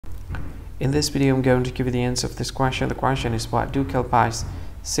In this video, I'm going to give you the answer of this question. The question is, what do kelpies,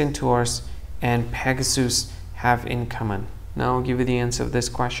 centaurs, and pegasuses have in common? Now I'll give you the answer of this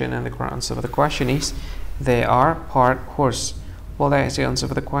question, and the correct answer of the question is, they are part horse. Well, that is the answer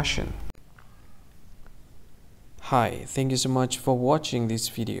for the question. Hi, thank you so much for watching this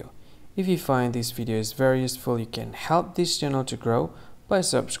video. If you find this video is very useful, you can help this channel to grow by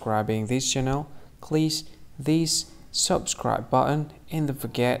subscribing this channel. Click this subscribe button and don't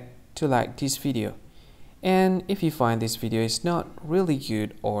forget to like this video. And if you find this video is not really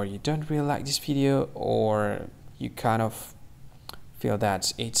good, or you don't really like this video, or you kind of feel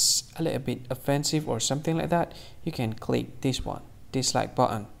that it's a little bit offensive or something like that, you can click this one, dislike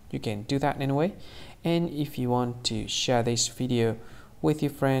button. You can do that anyway. And if you want to share this video with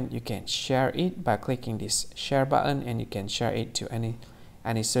your friend, you can share it by clicking this share button, and you can share it to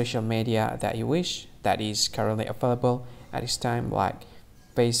any social media that you wish that is currently available at this time, like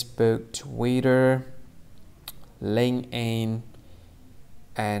Facebook, Twitter, LinkedIn,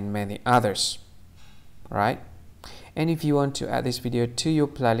 and many others, right? And if you want to add this video to your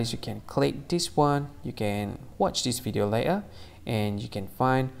playlist, you can click this one. You can watch this video later, and you can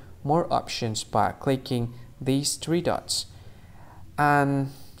find more options by clicking these three dots.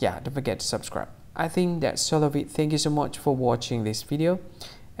 And yeah, don't forget to subscribe. I think that's all of it. Thank you so much for watching this video,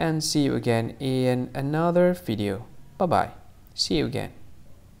 and see you again in another video. Bye bye. See you again.